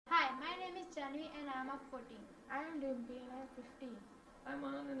Tanvi and I am of 14. I am Dimpy and I am 15. I am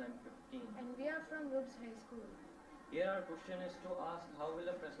Anand and I am 15. And we are from Rubes High School. Here our question is to ask how will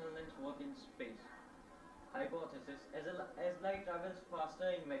a Fresnel lens work in space? Hypothesis. As light travels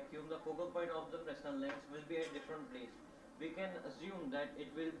faster in vacuum, the focal point of the Fresnel lens will be at different place. We can assume that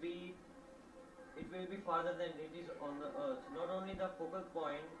it will be farther than it is on the earth. Not only the focal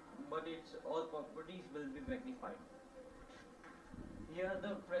point, but its all properties will be magnified. Here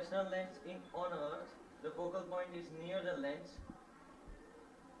the Fresnel lens on earth, the focal point is near the lens.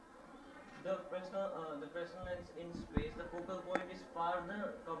 The Fresnel lens in space, the focal point is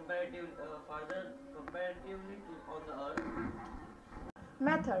farther comparatively to on the earth.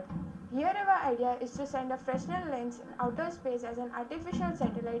 Method. Here our idea is to send a Fresnel lens in outer space as an artificial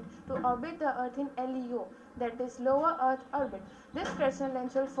satellite to orbit the Earth in LEO, that is lower Earth orbit. This Fresnel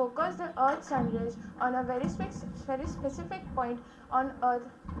lens will focus the Earth's sun rays on a very specific point on Earth,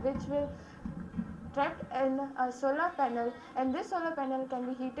 which will trapped in a solar panel, and this solar panel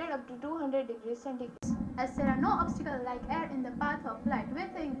can be heated up to 200 degrees centigrade. As there are no obstacles like air in the path of light, we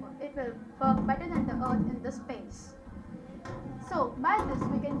think it will work better than the Earth in the space. So, by this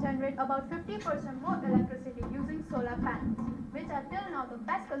we can generate about 50% more electricity using solar panels, which are till now the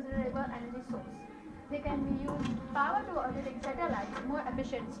best considerable energy source. They can be used power to orbiting satellites more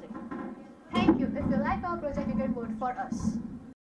efficiently. Thank you. If you like our project, you can vote for us.